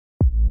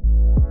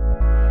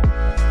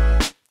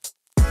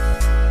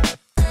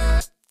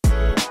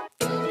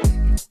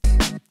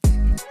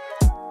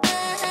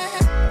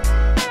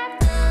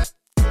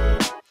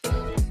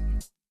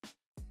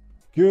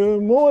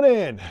Good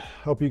morning.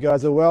 Hope you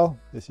guys are well.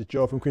 This is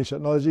Joe from Queen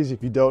Technologies,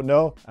 if you don't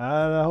know,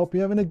 and I hope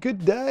you're having a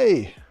good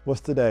day.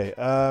 What's today?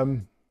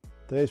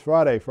 Today's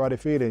Friday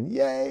feeling.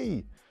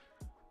 Yay!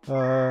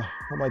 What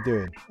am I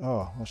doing?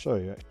 Oh, I'll show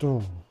you.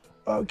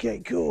 Okay,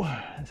 cool.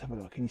 Let's have a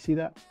look. Can you see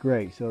that?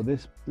 Great. So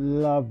this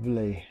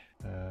lovely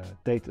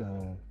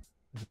data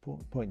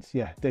points.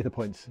 Yeah, data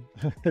points.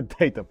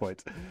 Data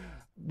points.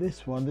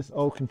 This one, this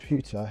old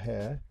computer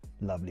here.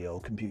 Lovely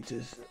old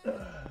computers.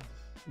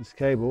 This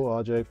cable,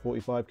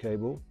 RJ45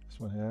 cable, this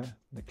one here,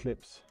 the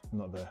clips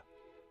not there.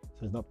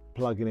 So it's not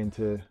plugging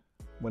into,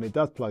 when it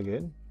does plug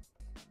in,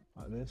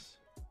 like this,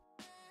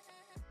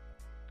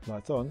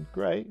 lights on,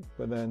 great,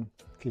 but then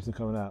keeps them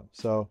coming out.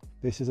 So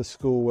this is a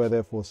school where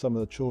therefore some of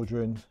the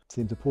children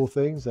seem to pull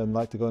things and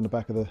like to go in the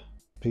back of the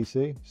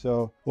PC.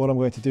 So what I'm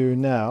going to do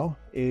now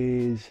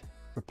is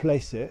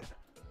replace it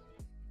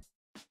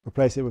with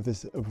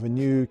a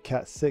new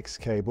Cat6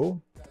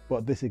 cable,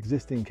 but this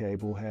existing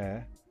cable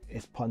here,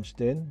 it's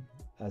punched in,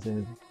 as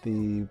in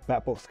the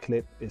back box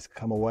clip is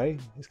come away.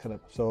 It's kind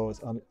of, so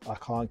it's I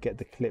can't get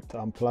the clip to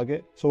unplug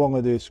it. So what I'm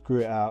gonna do is screw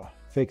it out,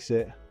 fix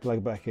it, plug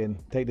it back in,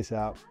 take this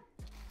out,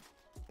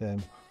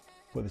 then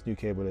put this new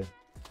cable in.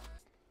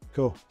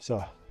 Cool,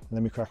 so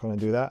let me crack on and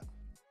do that.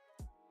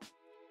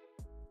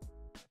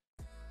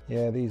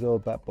 Yeah, these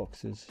old back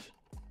boxes,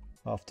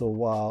 after a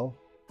while,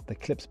 the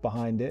clip's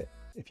behind it.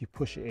 If you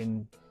push it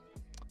in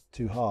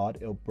too hard,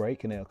 it'll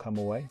break and it'll come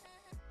away.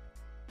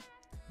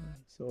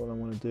 So all I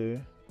want to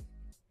do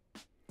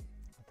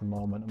at the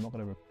moment, I'm not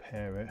going to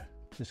repair it,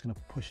 I'm just going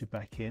to push it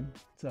back in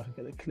so I can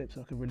get the clip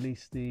so I can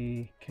release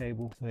the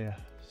cable. So yeah,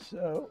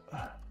 so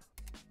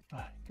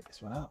get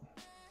this one out.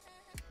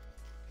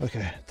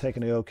 Okay,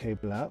 taking the old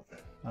cable out.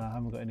 I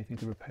haven't got anything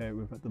to repair it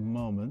with at the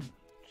moment.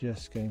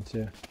 Just going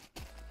to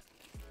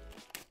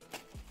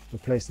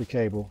replace the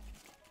cable.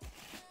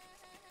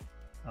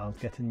 I'll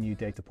get a new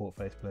data port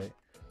faceplate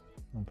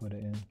and put it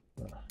in,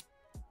 but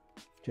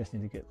just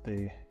need to get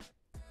the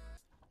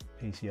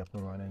PC up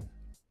and running.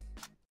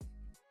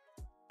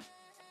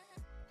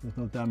 There's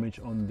no damage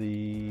on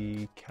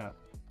the cap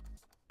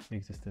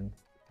existing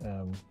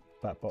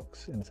back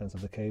box in the sense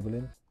of the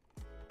cabling,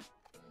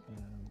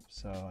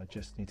 so I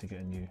just need to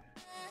get a new.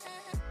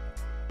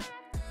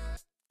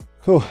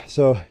 Cool,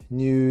 so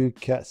new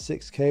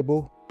Cat6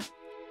 cable,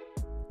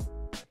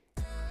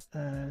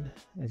 and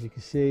as you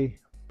can see,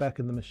 back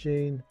in the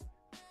machine,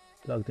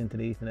 plugged into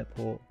the Ethernet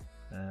port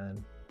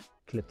and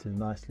clipped in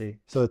nicely,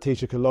 so the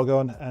teacher can log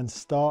on and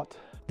start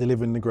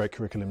delivering the great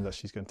curriculum that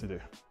she's going to do.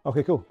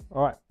 Okay, cool.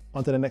 All right,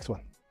 on to the next one.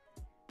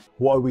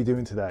 What are we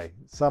doing today?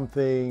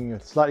 Something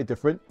slightly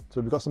different. So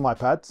we've got some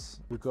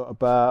iPads. We've got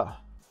about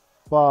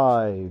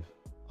 5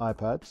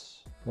 iPads.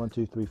 1,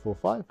 2, 3, 4,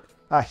 5.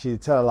 Actually,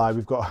 to tell a lie,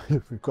 we've got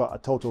a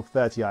total of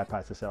 30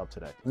 iPads to set up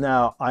today.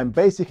 Now, I'm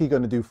basically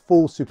going to do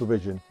full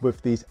supervision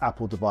with these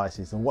Apple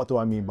devices. And what do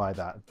I mean by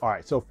that? All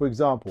right, so for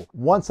example,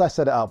 once I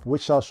set it up,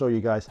 which I'll show you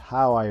guys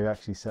how I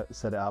actually set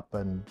it up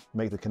and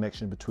make the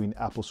connection between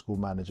Apple School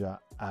Manager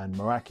and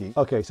Meraki.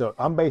 Okay, so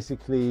I'm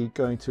basically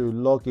going to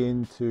log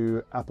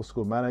into Apple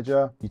School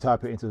Manager. You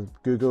type it into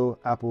Google,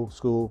 Apple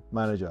School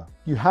Manager.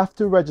 You have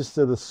to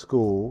register the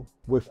school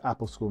with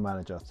Apple School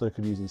Manager so you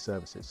can use these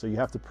services. So you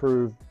have to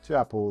prove to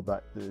Apple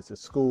that it's a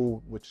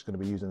school which is going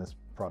to be using this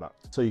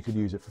product. So you could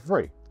use it for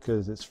free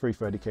because it's free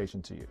for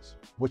education to use,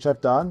 which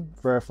I've done,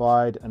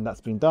 verified, and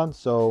that's been done.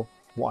 So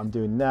what I'm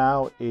doing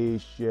now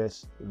is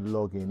just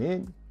logging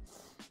in.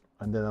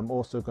 And then I'm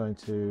also going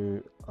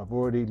to, I've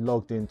already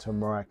logged into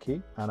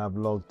Meraki and I've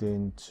logged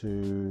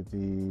into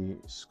the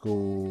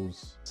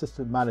school's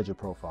assistant manager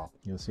profile.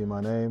 You'll see my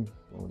name.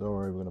 Oh, don't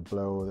worry, we're going to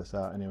blur all this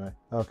out anyway.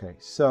 Okay,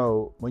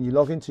 so when you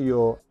log into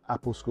your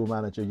Apple School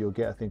Manager, you'll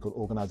get a thing called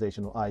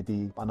organizational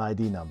ID, an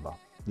ID number.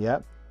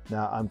 Yep.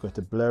 Now I'm going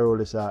to blur all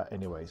this out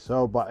anyway.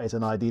 So, but it's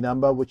an ID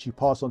number which you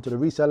pass on to the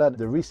reseller.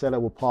 The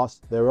reseller will pass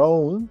their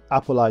own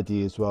Apple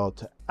ID as well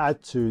to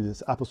add to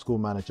this Apple School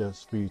Manager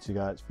for you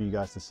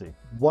guys to see.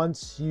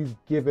 Once you've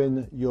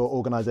given your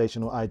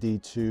organizational ID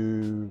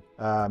to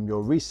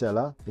your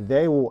reseller,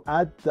 they will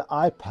add the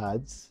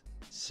iPad's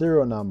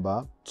serial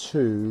number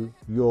to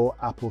your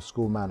Apple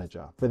School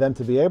Manager. For them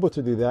to be able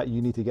to do that,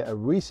 you need to get a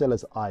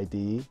reseller's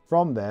ID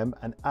from them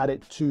and add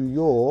it to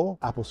your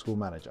Apple School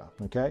Manager.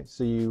 Okay,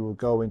 so you will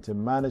go into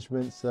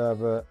management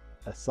server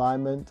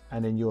assignment,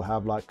 and then you'll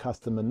have like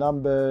customer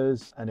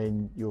numbers, and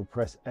then you'll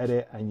press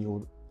edit and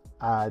you'll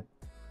add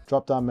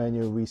drop down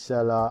menu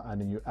reseller, and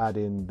then you add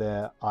in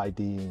their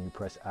ID and you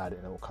press add,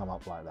 and it will come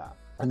up like that.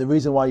 And the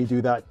reason why you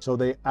do that, so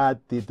they add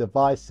the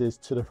devices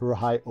to the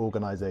right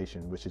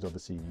organization, which is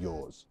obviously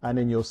yours. And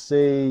then you'll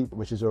see,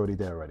 which is already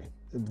there already.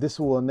 This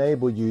will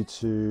enable you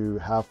to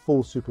have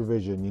full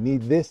supervision. You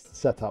need this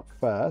set up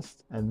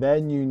first, and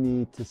then you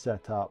need to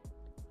set up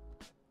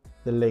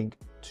the link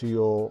to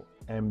your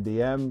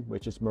MDM,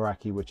 which is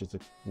Meraki, which is the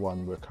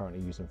one we're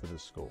currently using for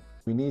this school.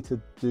 We need to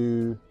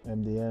do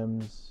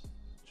MDMs.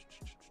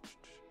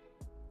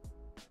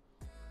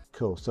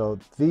 Cool, so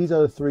these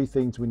are the 3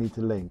 things we need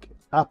to link.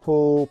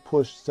 Apple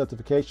push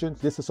certifications.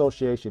 This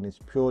association is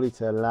purely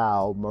to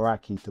allow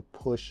Meraki to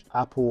push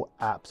Apple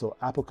apps or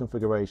Apple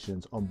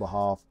configurations on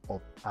behalf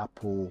of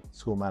Apple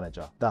School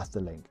Manager. That's the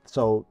link.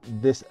 So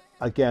this,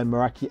 again,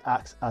 Meraki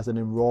acts as an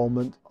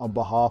enrollment on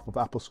behalf of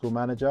Apple School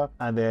Manager,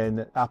 and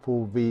then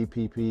Apple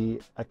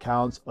VPP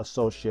accounts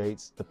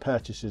associates the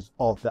purchases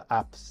of the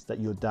apps that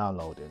you're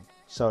downloading.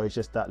 So it's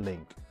just that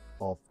link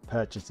of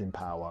purchasing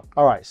power.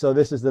 All right, so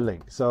this is the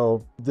link.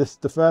 So the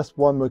first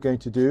one we're going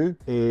to do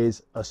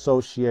is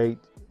associate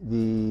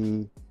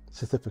the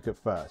certificate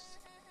first.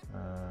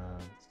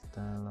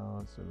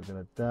 Download, so we're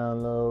gonna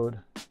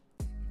download.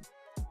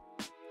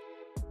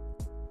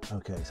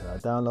 Okay, so I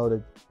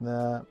downloaded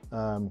that.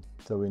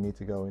 So we need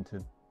to go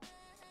into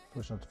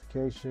push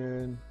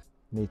notification.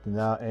 Need to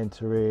now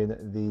enter in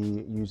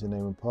the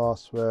username and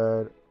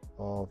password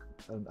of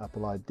an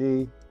Apple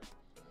ID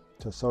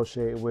to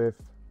associate it with.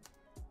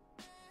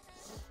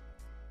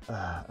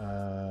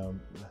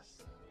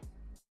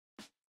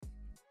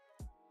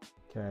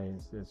 Okay,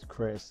 let's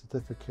create a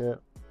certificate,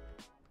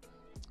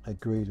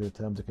 agree to the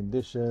terms and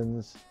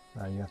conditions.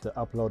 Now you have to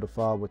upload the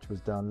file which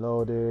was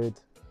downloaded,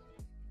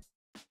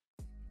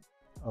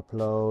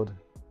 upload,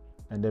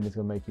 and then it's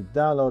going to make you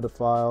download the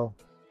file,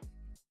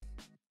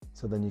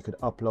 so then you could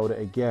upload it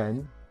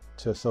again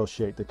to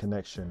associate the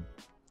connection.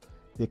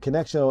 The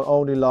connection will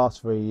only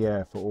last for a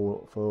year.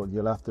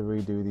 You'll have to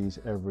redo these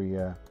every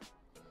year.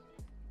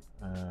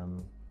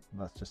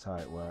 That's just how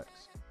it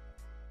works.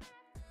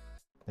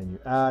 Then you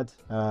add,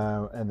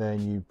 and then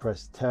you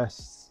press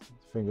test,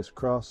 fingers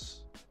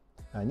crossed,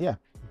 and yeah,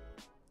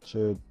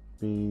 should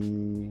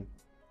be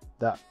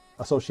that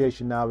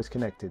association now is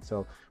connected.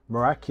 So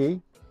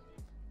Meraki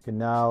can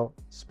now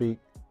speak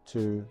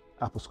to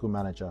Apple School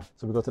Manager.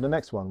 So we go to the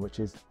next one,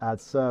 which is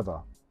add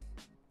server.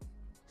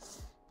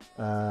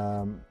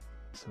 So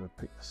we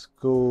pick the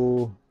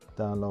school,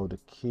 download the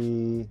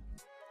key.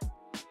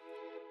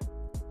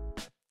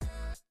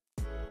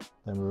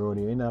 Then we're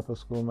already in Apple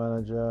School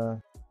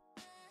Manager.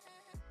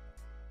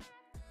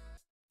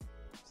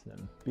 So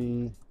then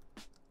B,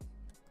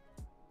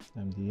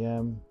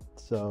 MDM.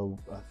 So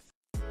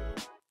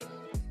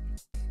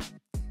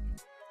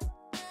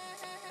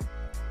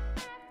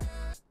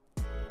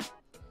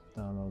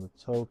download the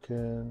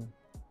token,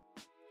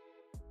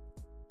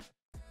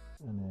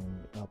 and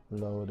then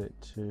upload it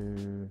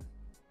to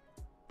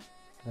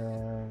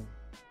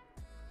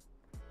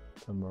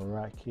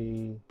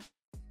Meraki.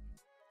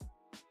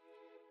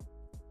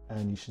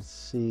 And you should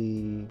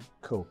see,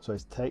 cool. So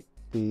it's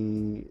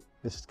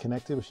this is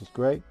connected, which is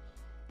great.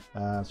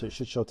 So it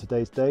should show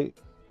today's date,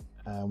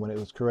 when it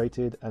was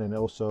created, and then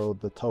also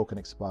the token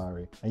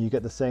expiry. And you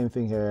get the same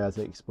thing here as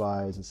it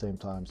expires at the same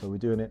time. So we're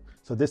doing it.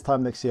 So this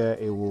time next year,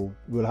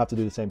 we'll have to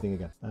do the same thing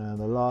again. And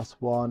the last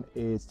one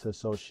is to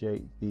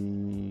associate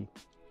the,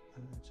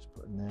 just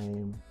put a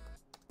name,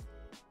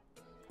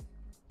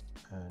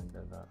 and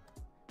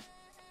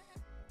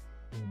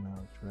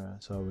email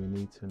address. So we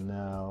need to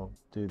now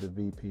do the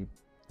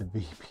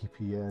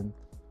VPN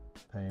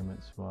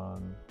payments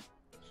one,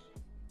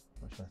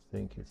 which I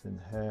think is in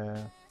here.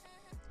 I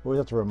always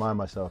have to remind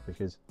myself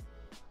because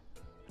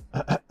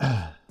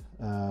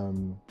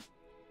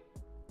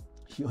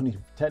you only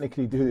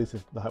technically do this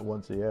like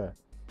once a year.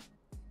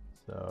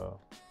 So,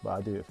 but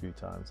I do it a few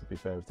times, to be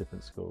fair, with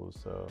different schools.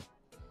 So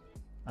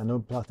I know,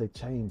 plus they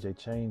change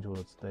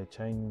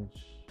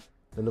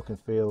the look and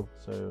feel,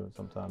 so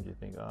sometimes you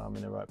think, oh, I'm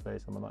in the right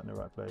place, I'm not in the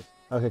right place.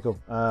 Okay, cool.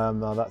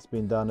 Now that's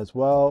been done as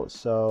well.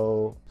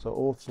 So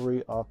all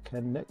three are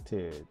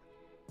connected.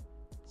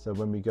 So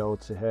when we go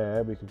to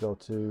here, we could go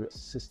to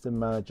System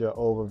Manager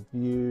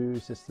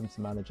Overview, Systems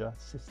Manager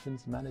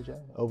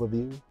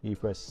Overview. You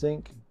press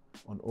sync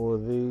on all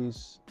of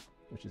these,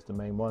 which is the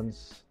main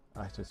ones: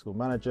 Active School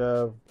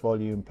Manager,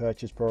 Volume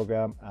Purchase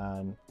Program,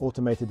 and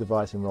Automated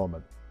Device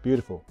Enrollment.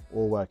 Beautiful,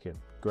 all working,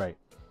 great.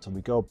 So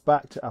we go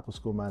back to Apple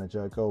School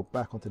Manager, go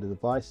back onto the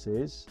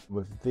devices.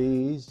 With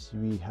these,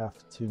 we have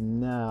to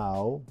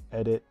now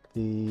edit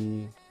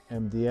the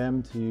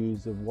MDM to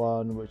use the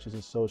one which is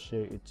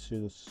associated to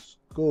the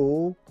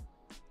school.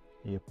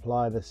 You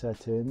apply the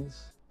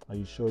settings. Are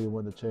you sure you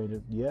want to change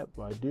it? Yep,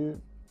 I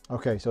do.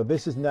 Okay, so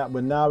this is now,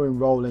 we're now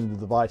enrolling the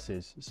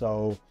devices.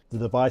 So the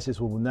devices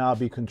will now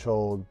be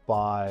controlled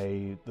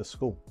by the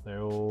school.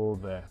 They're all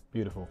there,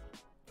 beautiful.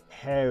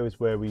 Here is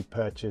where we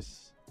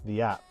purchase the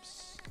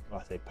apps.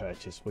 I say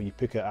purchase, well, you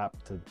pick an app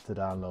to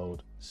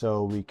download.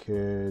 So we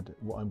could,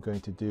 what I'm going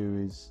to do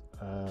is,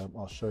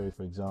 I'll show you,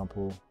 for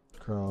example,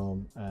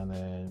 Chrome, and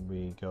then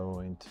we go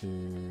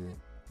into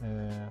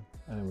and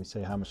then we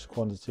say how much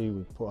quantity.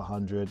 We put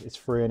 100. It's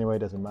free anyway,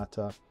 doesn't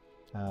matter.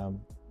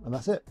 And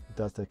that's it. It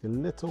does take a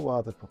little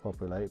while to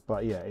populate,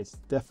 but yeah, it's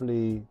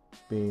definitely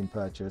being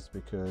purchased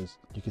because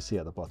you can see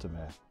at the bottom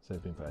here, so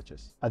it's been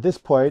purchased. At this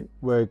point,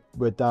 we're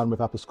done with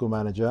Apple School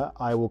Manager.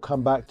 I will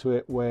come back to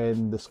it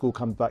when the school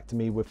comes back to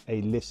me with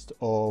a list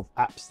of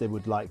apps they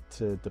would like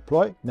to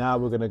deploy. Now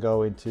we're going to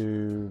go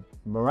into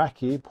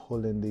Meraki,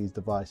 pulling these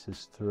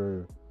devices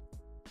through.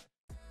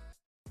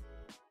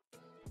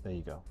 There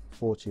you go,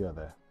 40 are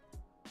there.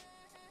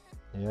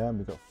 Yeah,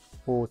 we've got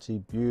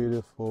 40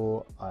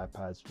 beautiful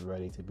iPads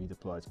ready to be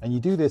deployed. And you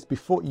do this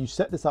before you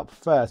set this up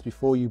first,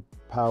 before you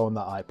power on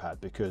that iPad,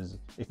 because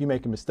if you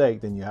make a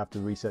mistake, then you have to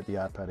reset the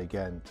iPad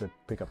again to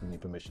pick up the new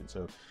permission.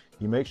 So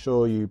you make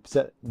sure you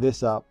set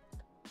this up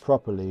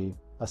properly,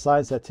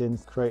 assign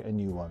settings, create a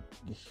new one.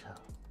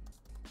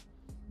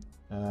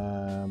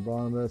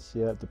 Barnabas,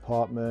 yeah,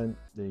 department,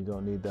 then you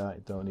don't need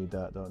that, don't need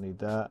that, don't need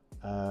that.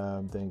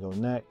 Then go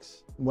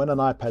next. When an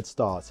iPad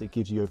starts, it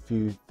gives you a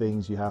few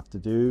things you have to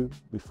do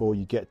before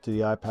you get to the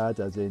iPad,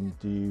 as in,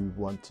 do you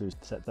want to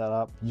set that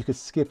up? You could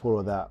skip all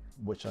of that,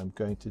 which I'm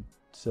going to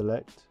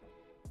select.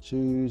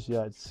 Choose,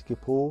 yeah,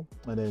 skip all,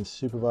 and then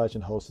supervise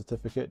and hold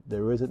certificate.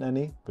 There isn't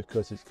any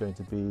because it's going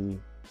to be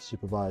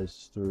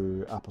supervised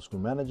through Apple School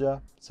Manager.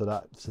 So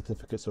that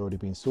certificate's already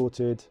been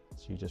sorted.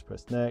 So you just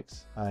press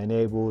next.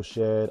 Enable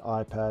shared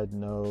iPad.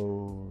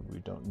 No, we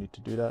don't need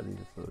to do that. These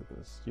are for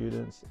the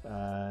students.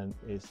 And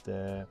it's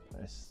there.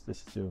 This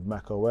is to do with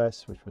Mac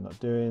OS, which we're not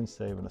doing.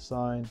 Save and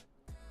assign.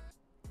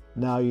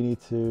 Now you need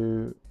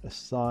to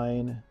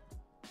assign.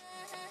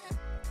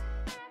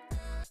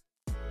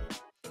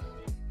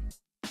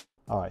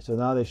 All right, so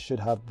now they should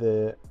have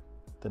the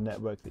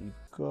network that you've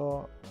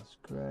got. That's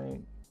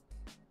great.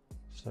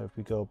 So if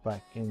we go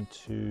back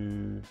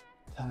into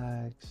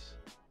tags,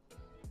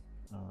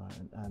 all right,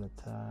 and add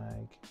a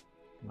tag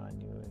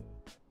manually,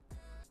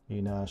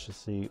 you now should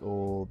see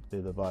all the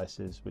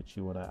devices which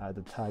you want to add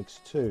the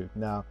tags to.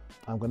 Now,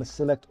 I'm going to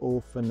select all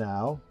for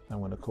now. I'm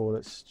going to call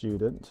it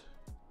student.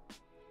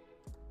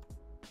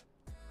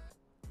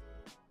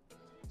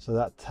 So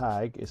that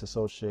tag is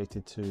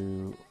associated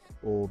to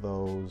all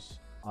those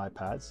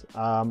iPads.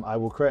 I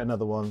will create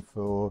another one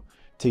for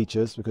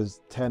teachers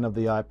because 10 of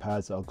the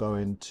iPads are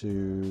going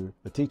to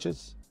the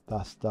teachers.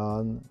 That's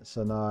done.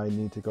 So now I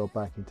need to go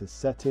back into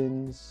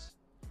settings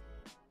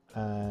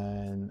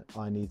and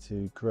I need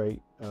to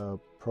create a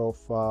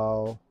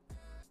profile.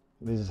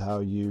 This is how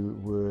you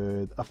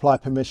would apply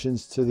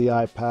permissions to the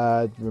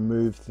iPad,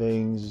 remove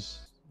things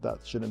that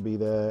shouldn't be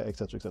there,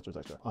 etc, etc,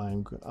 etc.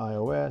 I'm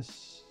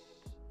iOS.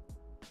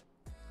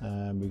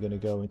 And we're going to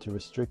go into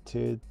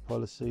restricted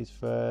policies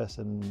first,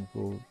 and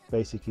we'll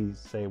basically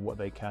say what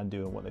they can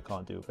do and what they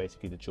can't do,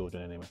 basically the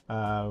children anyway.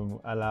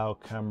 Allow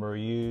camera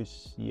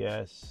use,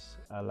 yes.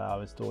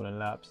 Allow installing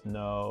apps,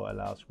 no.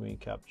 Allow screen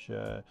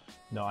capture,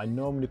 no. I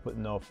normally put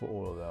no for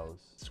all of those.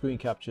 Screen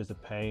capture is a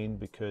pain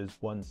because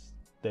once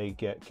they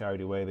get carried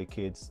away, the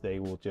kids, they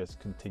will just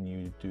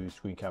continue to do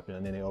screen capture,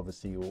 and then they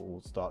obviously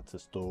will start to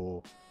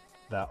store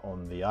that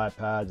on the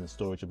iPads, and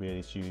storage will be an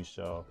issue.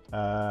 So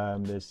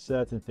there's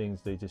certain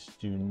things they just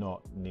do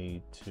not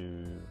need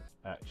to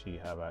actually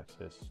have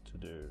access to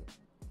do.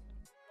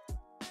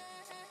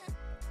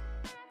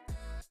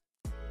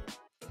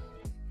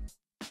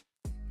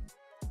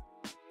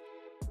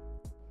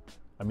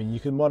 I mean, you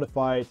can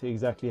modify it to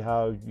exactly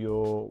how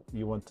you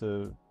want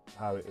to,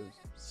 how it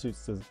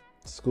suits the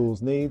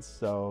school's needs.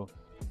 So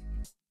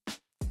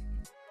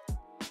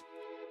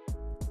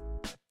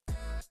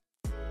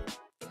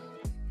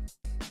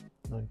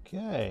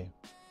okay,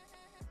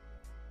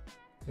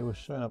 it was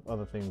showing up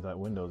other things like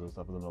Windows and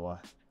stuff. I don't know why.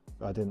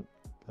 I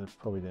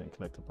probably didn't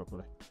connect it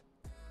properly.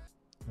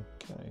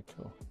 Okay,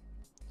 cool.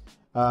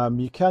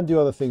 You can do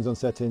other things on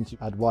settings. You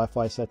add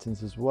Wi-Fi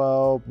settings as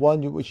well.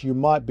 One which you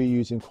might be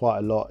using quite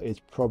a lot is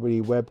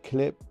probably web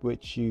clip,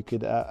 which you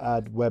could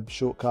add web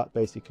shortcut,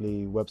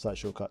 basically website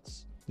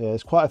shortcuts. Yeah,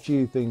 there's quite a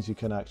few things you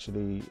can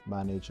actually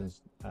manage and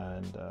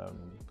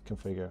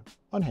configure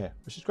on here,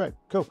 which is great.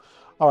 Cool.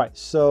 All right,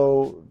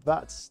 so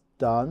that's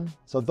done.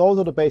 So those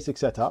are the basic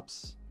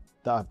setups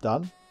that I've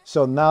done.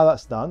 So now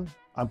that's done,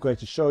 I'm going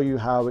to show you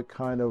how it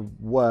kind of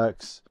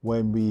works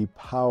when we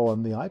power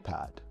on the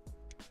iPad.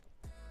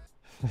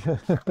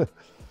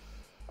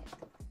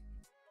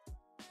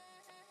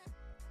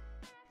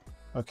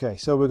 Okay,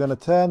 so we're going to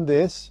turn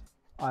this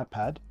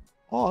iPad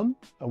on.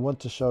 I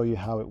want to show you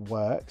how it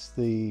works.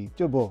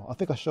 Well, I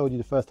think I showed you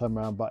the first time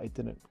around, but it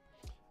didn't.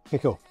 Okay,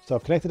 cool. So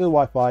I've connected to the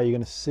Wi-Fi. You're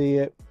going to see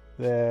it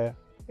there.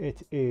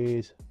 It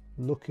is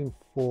looking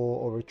for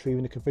or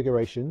retrieving the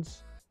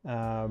configurations.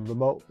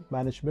 Remote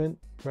management.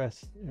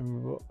 Press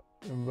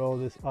enroll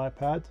this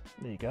iPad.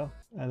 There you go.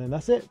 And then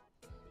that's it.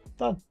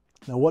 Done.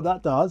 Now what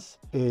that does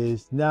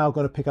is now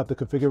going to pick up the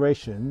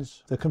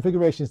configurations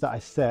that I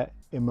set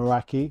in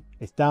Meraki.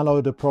 It's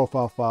downloaded the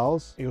profile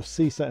files. You'll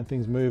see certain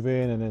things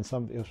moving, and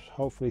then you'll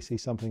hopefully see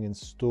something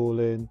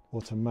installing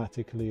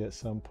automatically at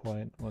some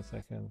point. 1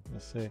 second,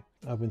 let's see.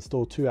 I've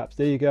installed 2 apps.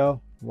 There you go.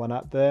 One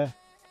app there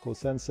called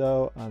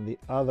Sensor, and the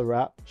other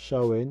app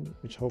showing,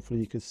 which hopefully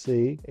you can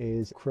see,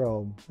 is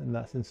Chrome, and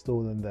that's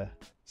installed in there.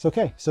 So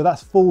okay, so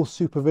that's full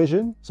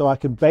supervision. So I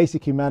can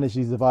basically manage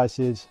these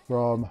devices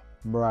from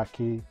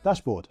Meraki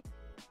dashboard.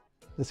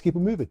 Let's keep it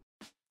moving.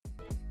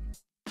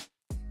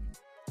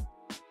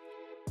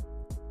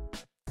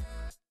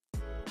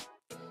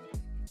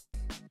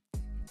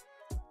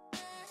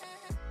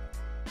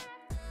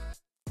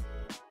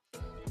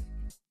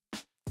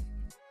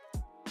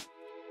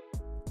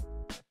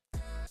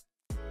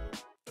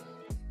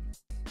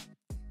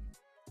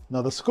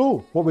 another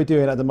school. What we're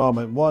doing at the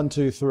moment, 1,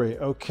 2, 3.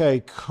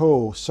 Okay,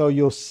 cool. So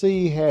you'll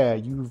see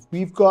here,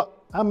 we've got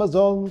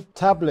Amazon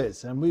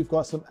tablets and we've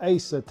got some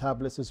Acer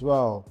tablets as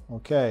well.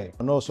 Okay,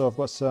 and also I've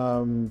got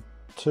some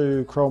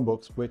 2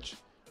 Chromebooks, which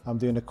I'm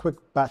doing a quick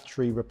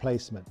battery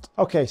replacement.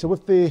 Okay, so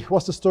what's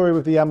the story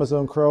with the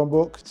Amazon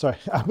Chromebook? Sorry,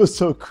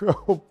 Amazon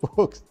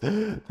Chromebooks,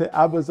 the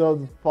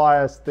Amazon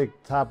Fire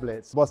Stick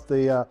tablets.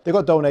 They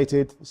got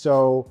donated,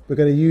 so we're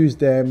going to use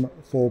them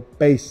for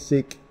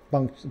basic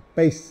access.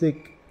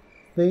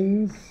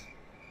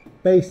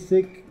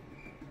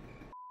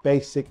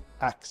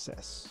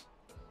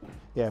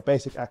 Yeah,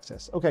 basic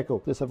access. Okay,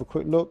 cool. Let's have a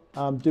quick look.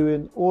 I'm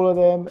doing all of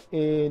them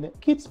in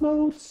kids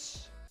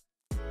modes.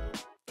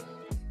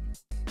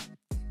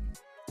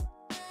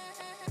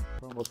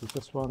 What is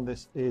this one?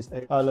 This is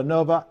a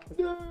Lenovo.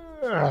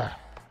 Yeah.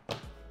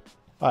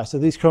 All right, so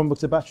these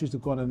Chromebooks, the batteries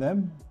have gone in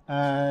them,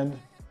 and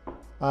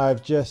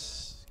I've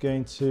just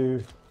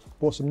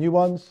bought some new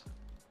ones.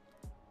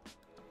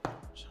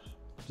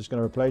 Just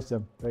going to replace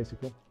them,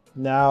 basically.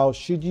 Now,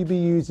 should you be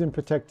using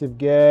protective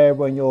gear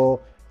when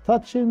you're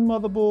touching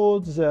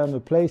motherboards and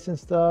replacing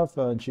stuff?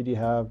 And should you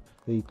have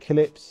the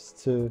clips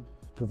to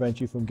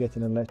prevent you from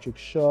getting an electric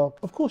shock?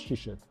 Of course you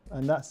should,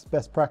 and that's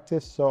best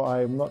practice. So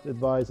I'm not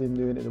advising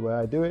doing it the way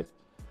I do it,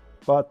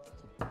 but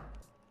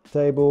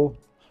table,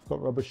 I've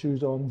got rubber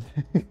shoes on.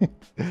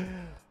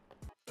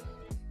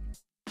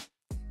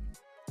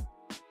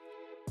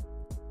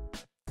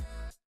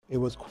 It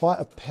was quite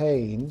a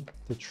pain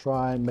to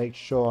try and make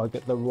sure I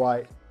get the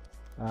right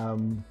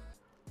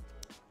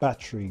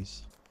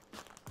batteries,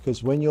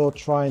 because when you're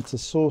trying to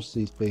source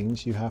these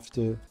things, you have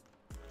to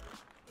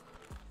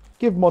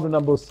give model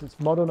numbers,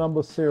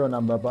 serial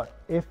number, but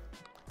if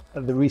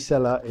the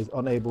reseller is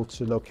unable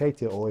to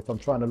locate it, or if I'm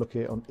trying to look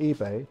at it on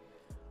eBay,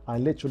 I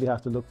literally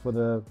have to look for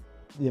the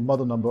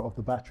model number of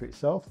the battery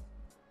itself.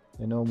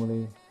 You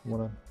normally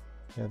want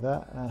to get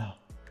that.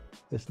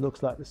 This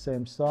looks like the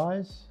same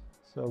size,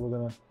 so we're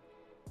gonna,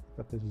 if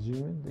I can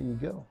zoom in, there you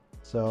go.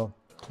 So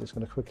I'm just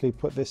gonna quickly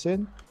put this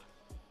in.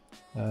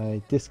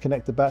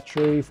 Disconnect the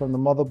battery from the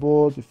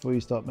motherboard before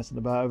you start messing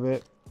about with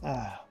it.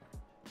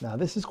 Now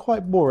this is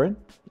quite boring.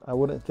 I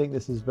wouldn't think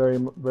this is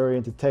very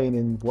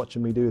entertaining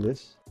watching me do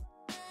this.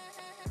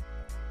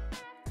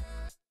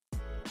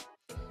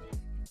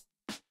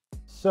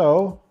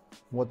 So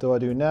what do I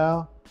do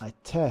now? I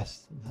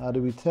test. How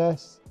do we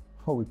test?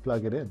 Oh, we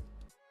plug it in.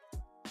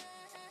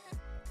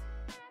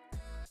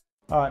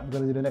 All right, we're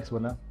gonna do the next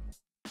one now.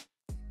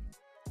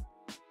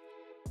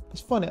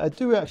 It's funny, I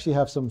do actually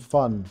have some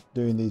fun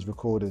doing these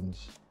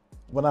recordings.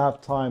 When I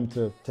have time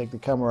to take the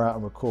camera out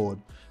and record,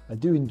 I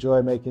do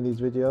enjoy making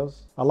these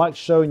videos. I like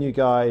showing you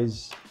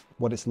guys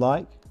what it's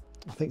like.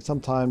 I think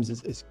sometimes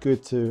it's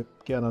good to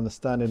get an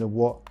understanding of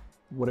what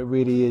it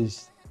really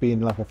is being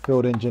like a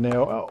field engineer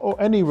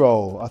or any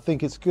role. I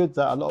think it's good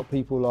that a lot of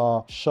people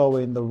are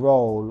showing the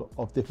role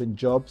of different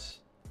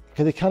jobs,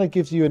 because it kind of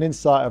gives you an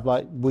insight of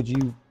like,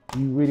 do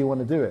you really want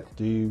to do it?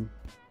 Do you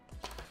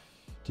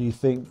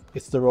think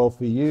it's the role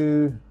for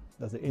you?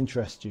 Does it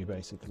interest you,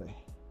 basically?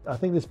 I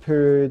think this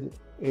period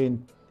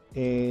in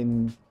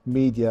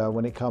media,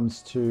 when it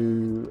comes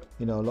to,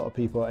 you know, a lot of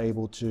people are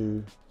able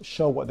to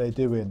show what they're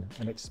doing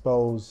and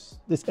expose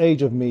this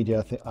age of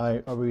media.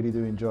 I really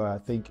do enjoy. I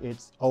think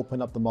it's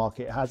opened up the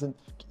market. It hasn't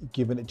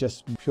given it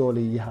just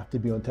purely you have to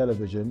be on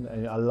television.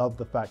 And I love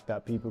the fact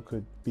that people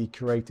could be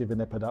creative in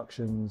their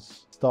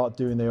productions, start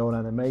doing their own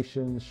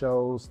animation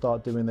shows,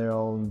 start doing their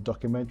own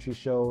documentary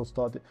shows,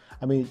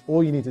 I mean,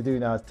 all you need to do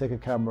now is take a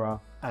camera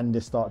and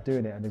just start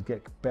doing it and just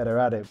get better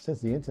at it.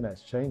 Since the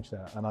internet's changed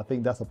that, and I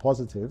think that's a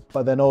positive.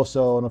 But then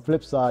also on the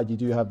flip side, you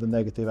do have the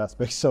negative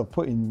aspects of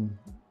putting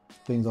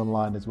things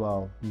online as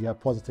well. You have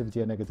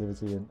positivity and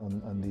negativity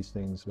on these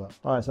things. But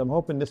all right, so I'm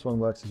hoping this one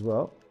works as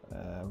well.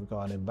 We've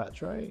got an in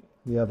battery.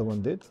 The other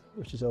one did,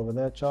 which is over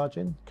there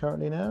charging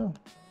currently now,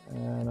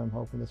 and I'm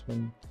hoping this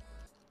one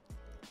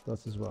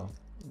does as well.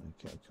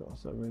 Okay, cool.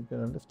 So we're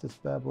gonna lift this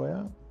bad boy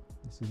out.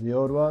 This is the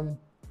old one.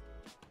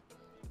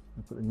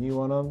 I'll put the new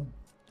one on.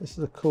 This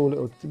is a cool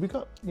little,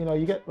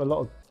 you get a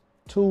lot of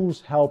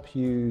tools help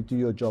you do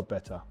your job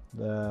better.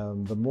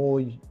 The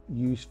more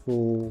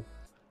useful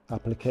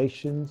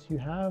applications you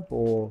have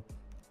or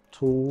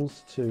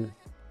tools to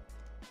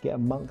get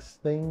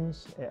amongst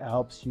things, it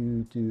helps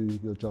you do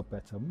your job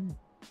better.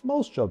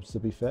 Most jobs, to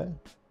be fair,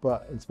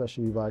 but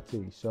especially with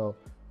IT. So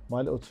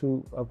my little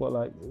tool, I've got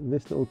like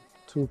this little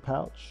tool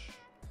pouch,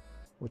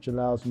 which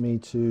allows me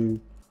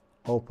to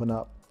open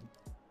up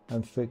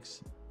and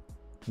fix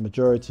the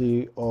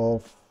majority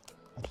of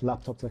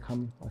laptops I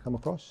come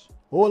across.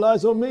 All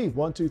eyes on me.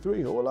 1, 2,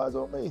 3. All eyes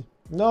on me.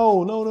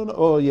 No.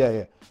 Oh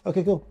yeah.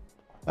 Okay, cool.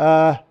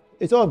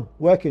 It's on,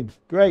 working,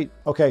 great.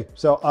 Okay,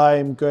 so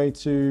I'm going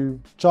to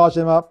charge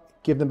them up,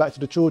 give them back to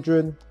the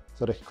children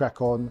so they can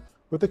crack on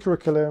with the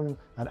curriculum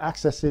and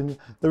accessing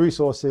the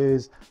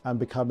resources and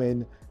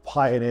becoming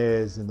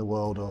pioneers in the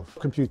world of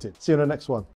computing. See you on the next one.